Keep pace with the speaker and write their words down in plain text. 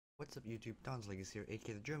What's up YouTube, Don's Legacy here,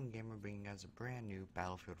 aka the German Gamer, bringing you guys a brand new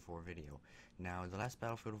Battlefield 4 video. Now, the last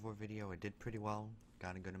Battlefield 4 video I did pretty well,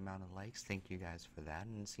 got a good amount of likes, thank you guys for that,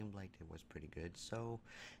 and it seemed like it was pretty good, so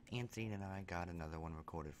Anthony and I got another one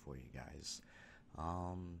recorded for you guys.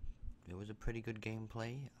 It was a pretty good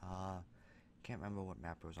gameplay. Can't remember what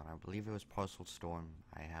map it was on. I believe it was Parcel Storm.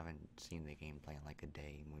 I haven't seen the gameplay in like a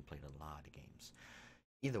day, and we played a lot of games.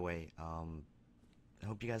 Either way, I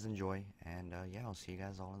hope you guys enjoy, and yeah, I'll see you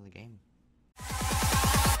guys all in the game.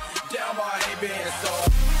 Down by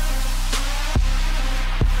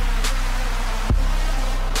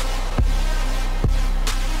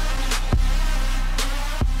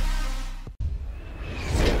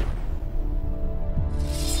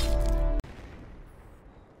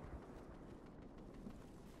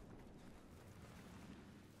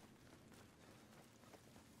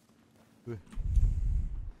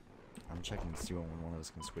I'm checking to see when one of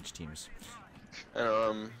us can switch teams.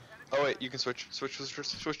 Oh wait, you can switch. Switch.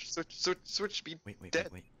 Be dead.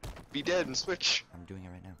 Wait. Be dead and switch. I'm doing it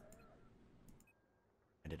right now.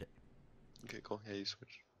 I did it. Okay, cool. Yeah, you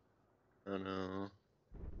switch. Oh no.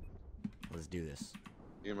 Let's do this.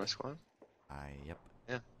 You in my squad? Yep.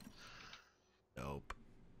 Yeah. Dope.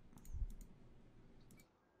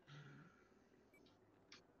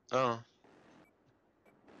 Oh.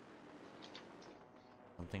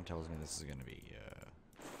 Something tells me this is gonna be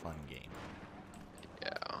a fun game.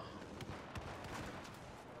 Yeah.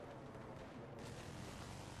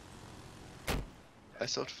 I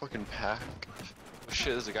still have to fucking pack. Oh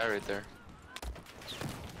shit, there's a guy right there.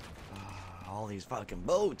 All these fucking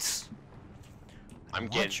boats! I'm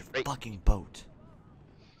Watch getting your right. fucking boat.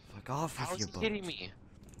 Fuck off How with is your he boat. hitting me?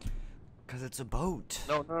 Cause it's a boat.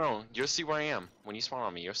 No. You'll see where I am. When you spawn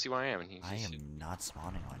on me, you'll see where I am. And I am not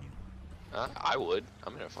spawning on you. I would.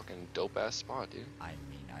 I'm in a fucking dope ass spot, dude. I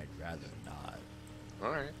mean, I'd rather not.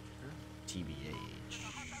 Alright. TBH.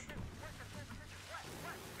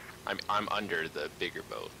 I'm under the bigger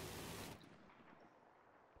boat.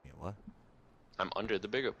 Wait, what? I'm under the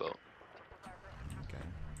bigger boat. Okay.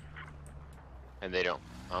 And I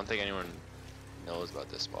don't think anyone knows about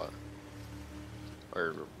this spot.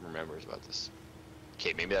 Or remembers about this.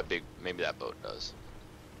 Okay, maybe that boat does.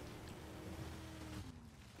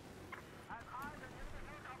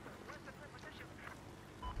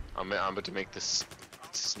 I'm about to make this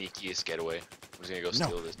sneakiest getaway. I'm just gonna go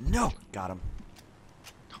steal this. No! Got him.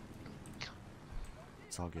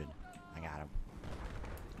 It's all good. I got him.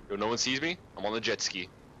 Yo, no one sees me? I'm on the jet ski.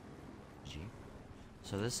 G.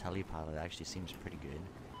 So this heli pilot actually seems pretty good.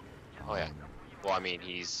 Oh yeah. Well, I mean,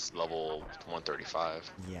 he's level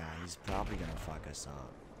 135. Yeah, he's probably gonna fuck us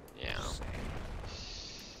up. Yeah. Just saying.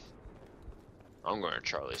 I'm going to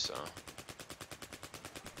Charlie, so.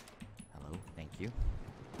 Hello, thank you.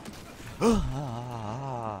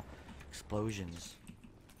 Explosions.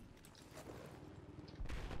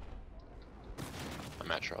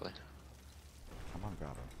 I'm at Charlie. I'm on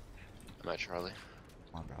Bravo. I'm at Charlie.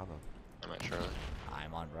 I'm on Bravo. I'm at Charlie.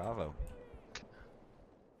 I'm on Bravo.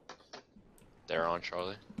 They're on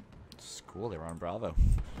Charlie. It's cool, they're on Bravo.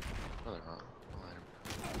 No, they're not.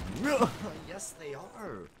 Don't let him. Yes, they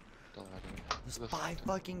are. Don't let him. There's 5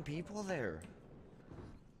 fucking people there.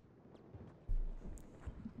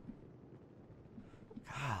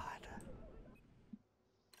 God.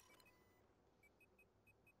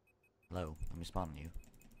 Hello, let me spawn on you.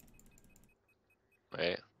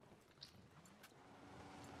 Wait.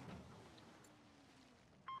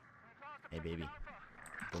 Hey, baby.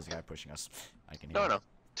 There's a guy pushing us. I can hear No, him. no.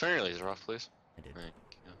 Turn your laser off, please. I did. Thank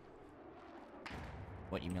you.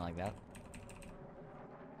 What, you mean like that?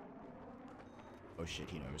 Oh shit,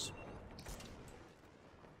 he knows.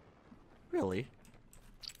 Really?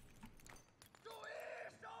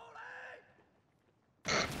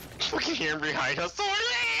 Fucking hear him behind us.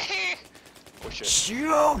 Oh shit.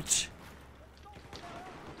 Shoot!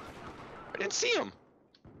 I didn't see him.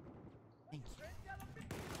 Thank you.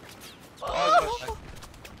 Oh,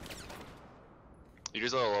 you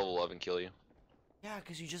just let a level 11 kill you. Yeah,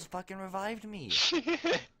 cause you just fucking revived me.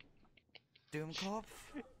 Doomkopf.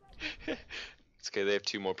 It's okay, they have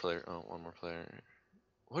 2 more players. Oh, 1 more player.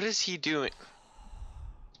 What is he doing?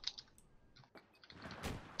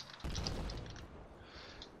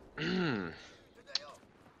 Run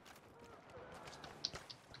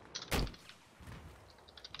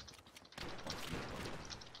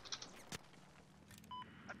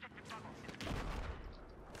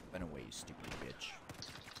away, you stupid bitch.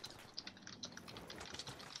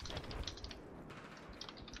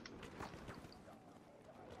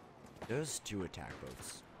 There's 2 attack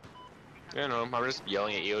boats. Yeah, no, I'm just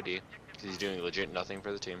yelling at EOD because he's doing legit nothing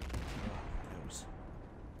for the team. Knows.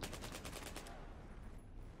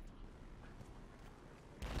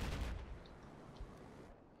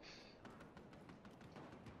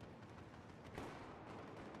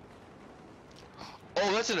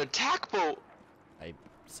 that's an attack boat! I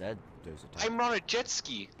said there's a time. I'm on a jet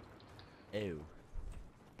ski! Ew.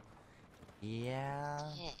 Yeah.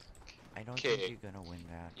 I don't Okay. think you're gonna win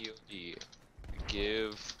that. EOD.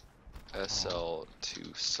 Give SL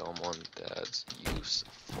to someone that's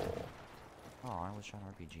useful. Oh, I was trying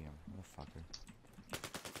to RPG him. Motherfucker.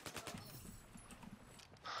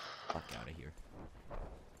 Fuck out of here.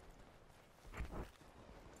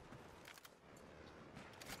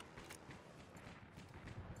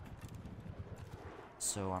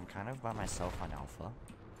 So I'm kind of by myself on Alpha.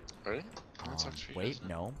 Really? That's actually Wait, isn't it?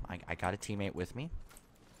 no. I got a teammate with me.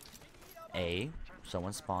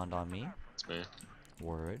 Someone spawned on me. It's me.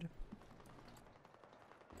 Word.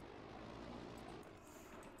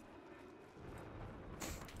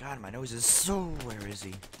 God, my nose is so... Where is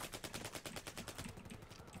he?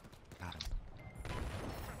 Got him.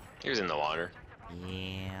 He was in the water.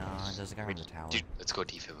 Yeah, there's a guy on the tower. Dude, let's go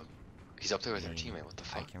defib him. He's up there with our Yeah, teammate, what the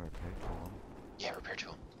I fuck? can repair to him. Yeah, repair to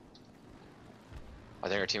him. I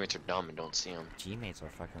think our teammates are dumb and don't see him. Teammates are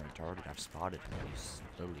fucking retarded. I've spotted him. He's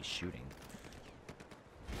literally shooting.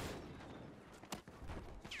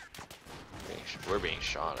 We're being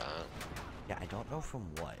shot at. Yeah, I don't know from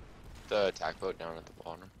what. The attack boat down at the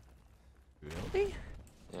bottom. Really?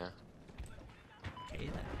 Yeah. Okay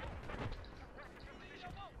then.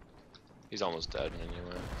 He's almost dead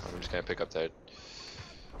anyway. I'm just gonna pick up that.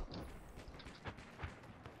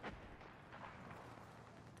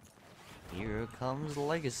 Here comes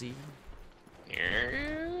Legacy.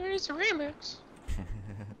 Here's a remix.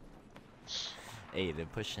 Hey, they're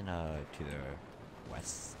pushing to the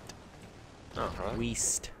west. Oh, really?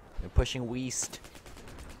 West. They're pushing west.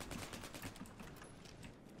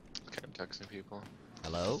 Okay, I'm texting people.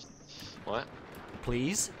 Hello? What?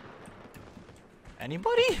 Please?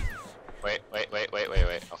 Anybody? Wait.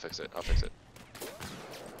 I'll fix it. I wish.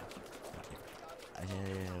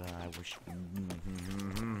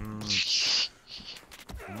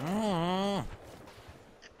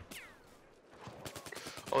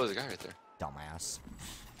 Oh, there's a guy right there. Dumbass.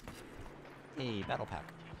 Hey, battle pack.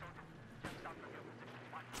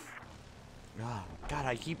 Oh, God,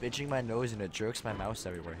 I keep itching my nose and it jerks my mouse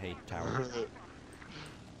everywhere. Hey, tower.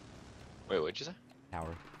 Wait, what'd you say?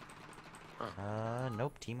 Tower. Huh.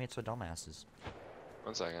 Nope. Teammates are dumbasses.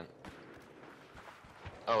 1 second.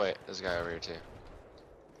 Oh wait, there's a guy over here too.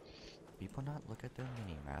 People not look at their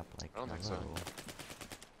mini map like. I don't think so. hello.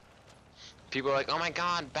 People are like, oh my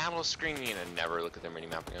god, battle screening, and never look at their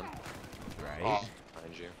minimap again. Right? Oh,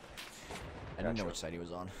 behind you. I didn't know Gotcha. which side he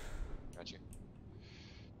was on. Got you.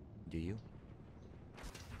 Do you?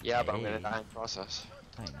 Yeah, but I'm gonna Hey. die in process.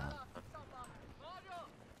 I not.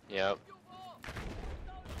 Yep.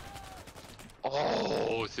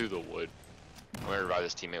 Oh, through the wood. I'm gonna revive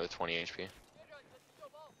this teammate with 20 HP.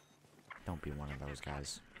 Don't be one of those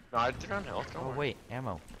guys. No, they're on health. Don't Oh worry. wait,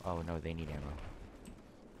 ammo. Oh no, they need ammo.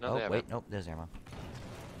 No, Oh they wait, haven't. nope, there's ammo.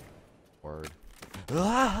 Word.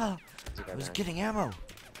 Ah! There's a guy I was behind getting ammo.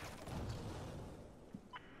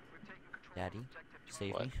 Daddy,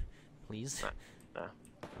 save What? me, please. Nah,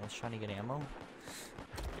 I was trying to get ammo.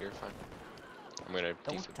 you're fine. I'm gonna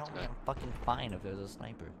Don't defib tell me tonight. I'm fucking fine if there's a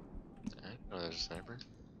sniper. I know there's a sniper.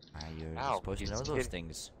 You're Ow, supposed to he's know those hitting-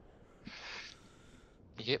 things.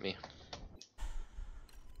 He hit me.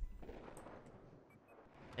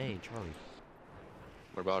 Hey, Charlie,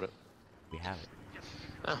 What about it? we have it.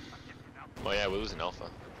 Oh. Well, yeah, we're losing Alpha.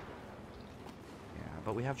 Yeah,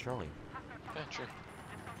 but we have Charlie. Yeah, sure.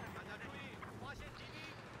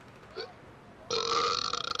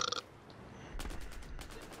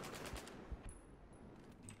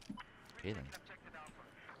 Okay then.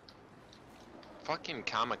 Fucking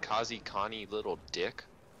kamikaze Connie, little dick.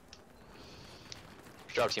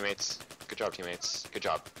 Good job, teammates. Good job, teammates. Good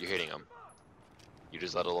job. You're hitting him. You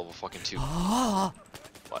just let a level fucking 2. Ah!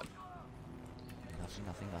 What?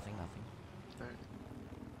 Nothing.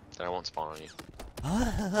 Then I won't spawn on you.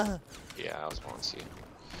 Ah! Yeah, I was spawning to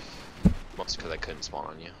you. Mostly because I couldn't spawn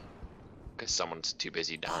on you. Because someone's too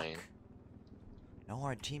busy dying. No,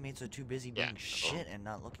 our teammates are too busy Yeah, doing shit and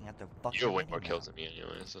not looking at their fucking. You have way more minimap. kills than me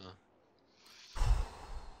anyway, so.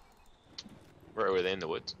 Where were they in the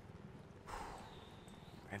woods?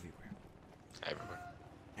 Everywhere. Everywhere.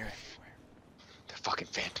 They're everywhere. They're fucking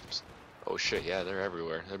phantoms. Oh shit, yeah, they're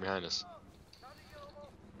everywhere. They're behind us.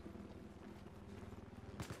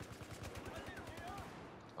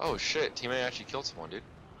 Oh shit, teammate actually killed someone, dude.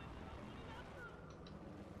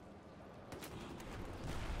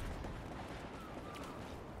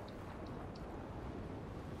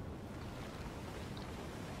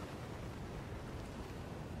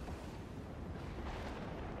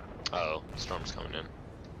 Uh oh, storm's coming in.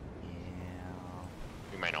 Yeah.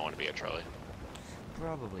 We be a trolley.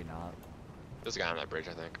 Probably not. There's a guy on that bridge,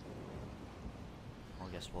 I think. Well,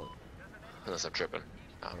 guess what? Unless I'm tripping.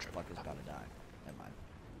 No, I'm This tripping. fucker's about to die. Never mind.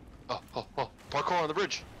 Oh, parkour on the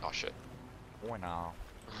bridge. Oh shit. Or no.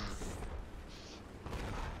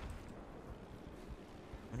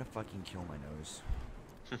 I'm gonna fucking kill my nose.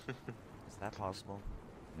 Is that possible?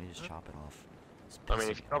 Let me just chop it off. It's I mean,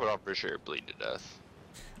 pissing if you me chop it off. off, for sure, bleed to death.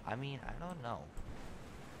 I mean, I don't know.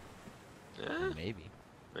 Yeah, Maybe.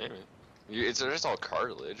 maybe. It's just all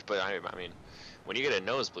cartilage, but I mean, when you get a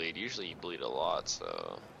nosebleed, usually you bleed a lot,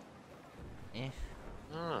 so. Eh.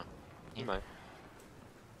 I don't know. You Yeah. might.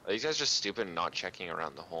 Are these guys just stupid and not checking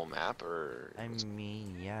around the whole map, or? I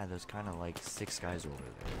mean, yeah, there's kind of like 6 guys over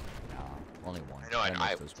there. Nah, only one. No, don't know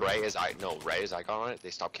if those right guys- as I got on it, they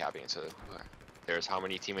stopped capping. So there's how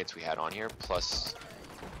many teammates we had on here, plus.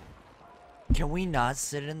 Can we not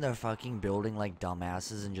sit in the fucking building like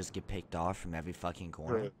dumbasses and just get picked off from every fucking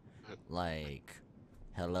corner? Like,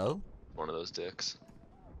 hello? One of those dicks.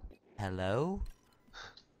 Hello?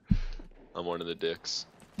 I'm one of the dicks.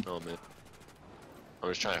 Oh man. I'm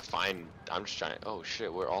just trying to find. Oh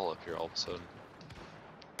shit, we're all up here all of a sudden.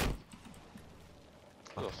 Who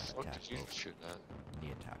the Okay, fuck attack did you boat. shoot that? The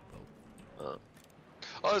attack boat.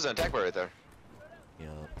 Oh, there's an attack boat right there.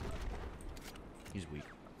 Yup. He's weak.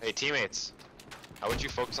 Hey teammates, how would you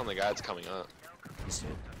focus on the guy that's coming up? He's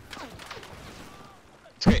hit.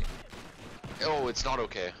 It's okay. Oh, it's not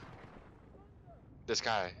okay. This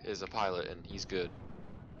guy is a pilot and he's good.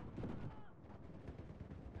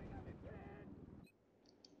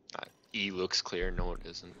 E looks clear. No, it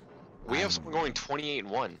isn't. We have someone going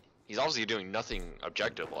 28-1. He's obviously doing nothing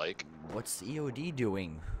objective like. What's EOD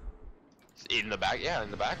doing? In the back, yeah,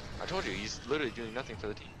 in the back. I told you, he's literally doing nothing for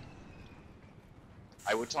the team.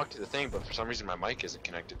 I would talk to the thing, but for some reason my mic isn't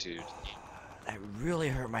connected to. That really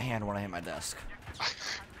hurt my hand when I hit my desk.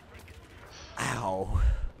 Ow.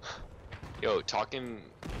 Yo, talking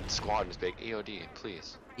squad is big. EOD,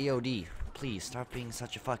 please. EOD, please stop being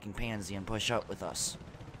such a fucking pansy and push up with us.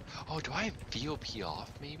 Oh, do I have VOP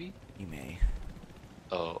off, maybe? You may.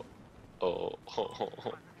 Oh.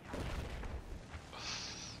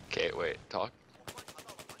 Okay, wait, talk.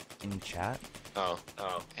 In chat? Oh.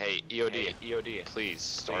 Hey, EOD, please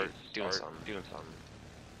start doing something.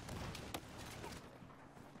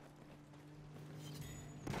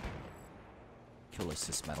 Kill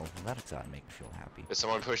assist medal. Well, that's gotta make me feel happy. Is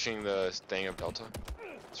someone pushing the thing of Delta?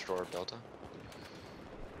 Store of Delta?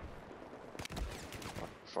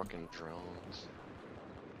 Fucking drones.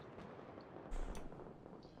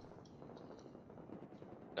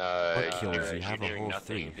 What kills? You have a you're doing whole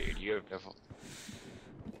nothing, 3. dude. You have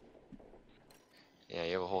yeah,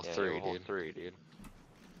 you have a whole 3, dude.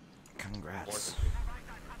 Congrats.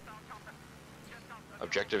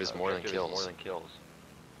 Objective is more than kills.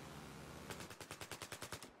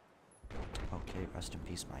 Okay, rest in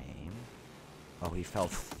peace, my aim. Oh, he fell.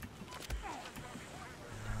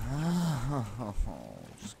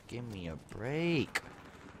 Just give me a break.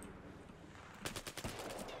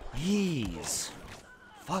 Please.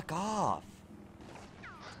 Fuck off.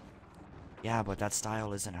 Yeah, but that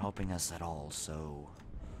style isn't helping us at all, so...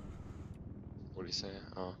 What do you say?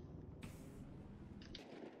 Oh.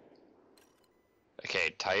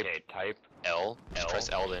 Okay, type L. Just press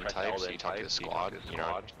L then type, so you talk to the squad. You're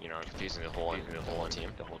not confusing the whole team.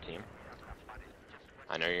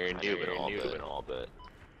 I know you're a noob and all, but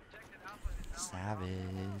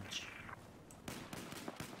Savage.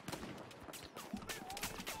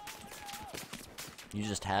 You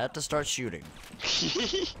just had to start shooting.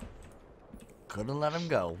 Couldn't let him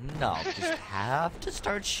go. No, just have to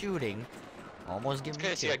start shooting. Almost give me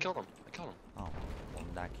okay. a See, kill. I killed him. Oh, well, in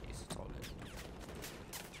that case, it's all good.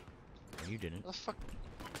 You didn't. What the fuck?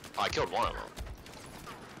 Oh, I killed one of them.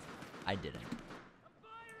 I didn't.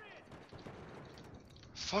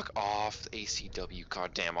 Fuck off, ACW.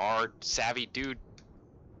 Goddamn, our savvy dude.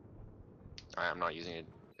 I'm not using it.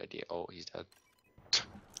 Idea. Oh, he's dead.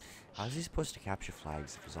 How's he supposed to capture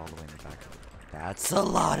flags if he's all the way in the back? That's a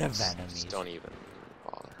lot of enemies. Just don't even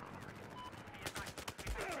bother.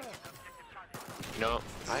 No,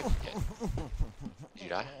 Did you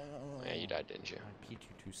die? Oh, yeah, you died, didn't you? My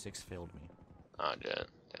P226 failed me. Oh, did it?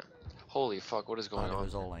 Yeah. Holy fuck, what is going But it on?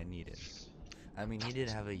 was all I needed. I mean, he did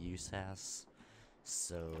have a USAS,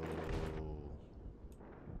 so...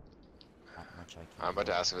 Not much I can I'm about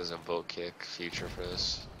to ask if there's a vote kick feature for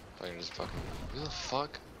this. If I can just fucking... Who the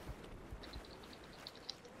fuck?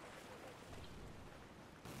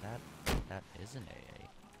 That is an AA.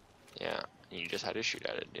 Yeah, you just had to shoot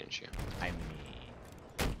at it, didn't you? I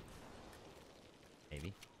mean...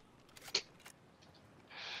 Maybe.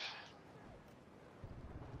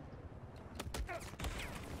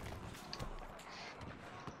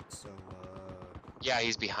 Yeah,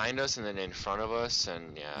 he's behind us and then in front of us,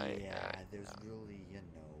 and yeah, Yeah, there's really, you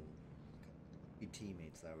know, your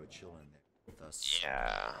teammates that were chilling there with us.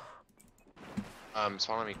 yeah.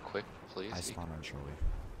 Spawn on me quick, please. I spawned on Joey.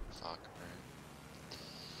 Fuck, man.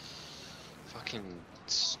 Fucking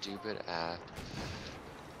stupid ass.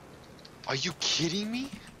 Are you kidding me?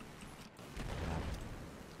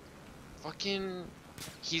 Fucking,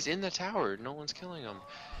 he's in the tower. No one's killing him.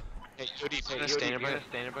 Hey, Yodi, if you're gonna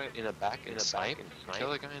stand by in the back and snipe,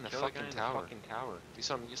 kill the guy in the fucking tower. Do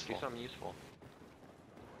something useful.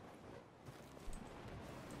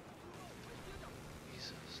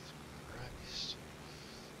 Jesus Christ.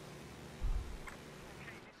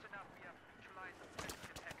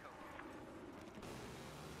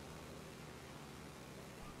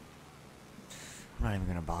 I'm not even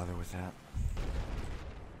gonna bother with that.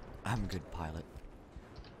 I'm a good pilot.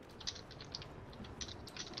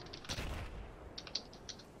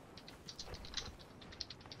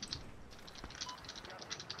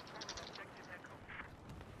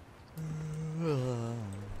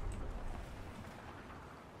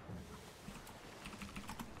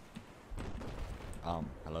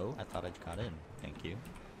 Hello? I thought I got in. Thank you.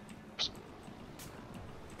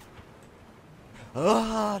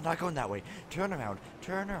 Ah, not going that way. Turn around.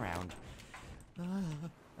 Turn around.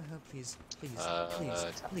 Please, please,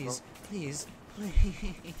 please, please,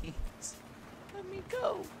 please. Let me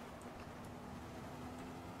go.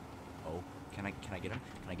 Oh, can I get him?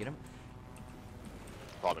 Can I get him?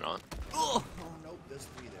 Probably not. Oh, nope, there's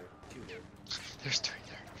 3 there. 2 there. There's 3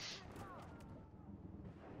 there.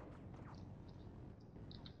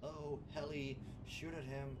 Oh, heli, shoot at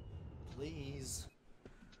him, please.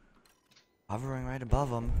 Hovering right above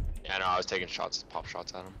him. Yeah, no, I was taking shots, pop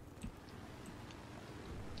shots at him.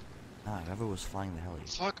 Ah, whoever was flying the heli.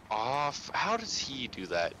 Fuck off. How does he do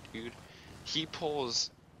that, dude? He pulls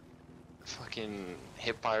fucking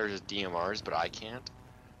hip fires as DMRs, but I can't.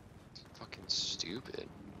 Fucking stupid.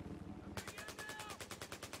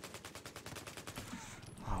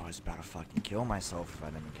 Oh, I was about to fucking kill myself if I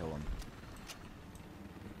didn't kill him.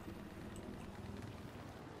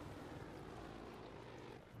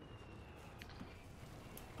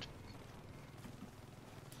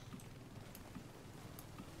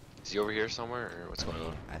 Is he over here somewhere, or what's going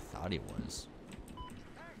on? I thought he was.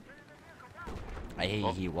 He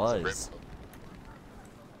It's a was. rip.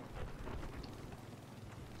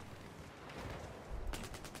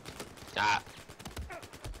 Ah.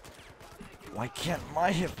 Why can't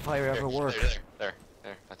my hip fire ever work? There.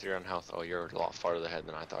 I threw you on health. Oh, you're a lot farther ahead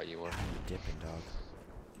than I thought you were. I'm dipping, dog.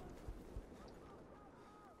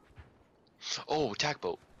 Oh, attack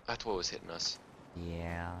boat. That's what was hitting us.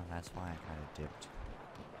 Yeah, that's why I kind of dipped.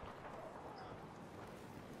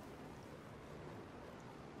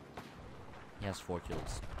 He has 4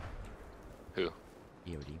 kills. Who?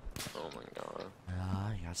 EOD. Oh my god.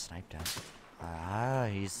 Ah, he got sniped at. Ah,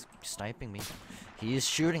 he's sniping me. He is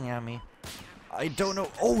shooting at me. I don't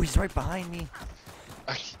know. Oh, he's right behind me.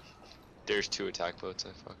 There's 2 attack boats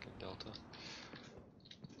at fucking Delta.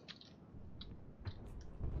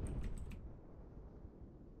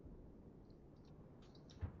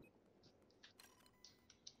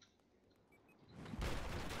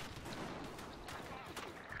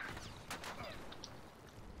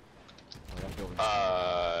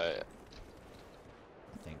 I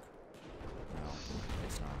think. No,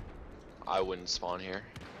 it's not. I wouldn't spawn here.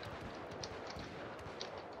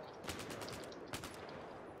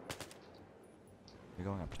 You're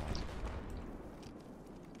going up top.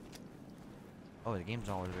 Oh, the game's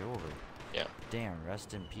already over. Yeah. Damn,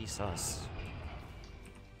 rest in peace us.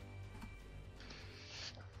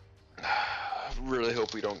 Really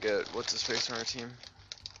hope we don't get what's his face on our team.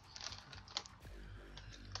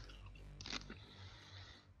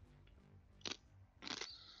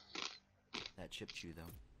 That chipped you though.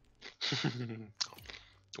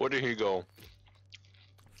 Where did he go?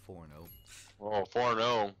 4-0. Oh,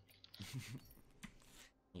 4-0.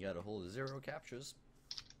 You got a hold of 0 captures.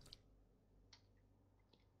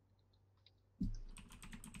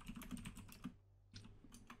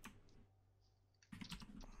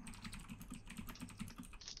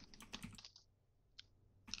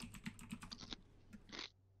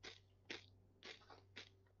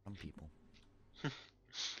 Some people.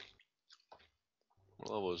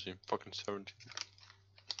 What level is he? Fucking 17.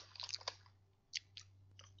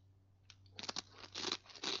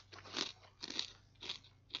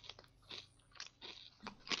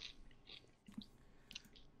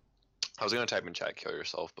 I was gonna type in chat kill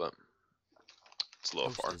yourself, but it's a little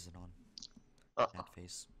Post far. isn't on. Uh, That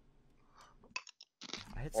face.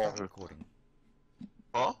 I hit stop Oh. recording.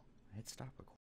 Huh? I hit stop recording.